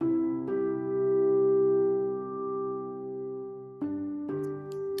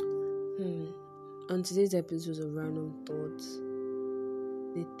on today's episode of Random Thoughts,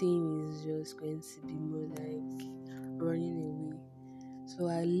 the theme is just going to be more like running away. So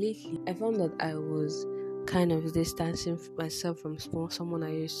I found that I was kind of distancing myself from someone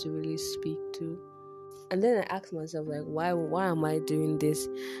I used to really speak to. And then I asked myself, like, why am I doing this?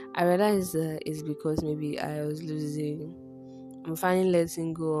 I realized it's because maybe I'm finally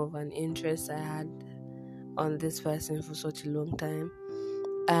letting go of an interest I had on this person for such a long time.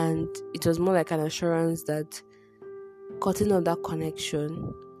 And it was more like an assurance that cutting off that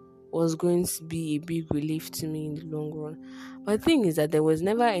connection was going to be a big relief to me in the long run. But the thing is that there was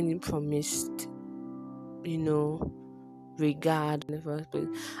never any promised, regard in the first place.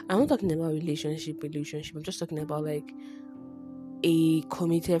 I'm not talking about relationship. I'm just talking about like a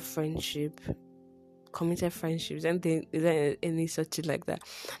committed friendship. Committed friendships. And is there any such thing like that?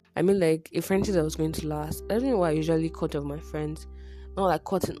 I mean, like a friendship that was going to last. I don't know why I usually cut off my friends. Not like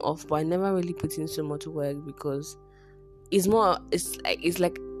cutting off, but I never really put in so much work because it's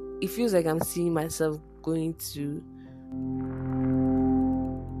like it feels like I'm seeing myself going to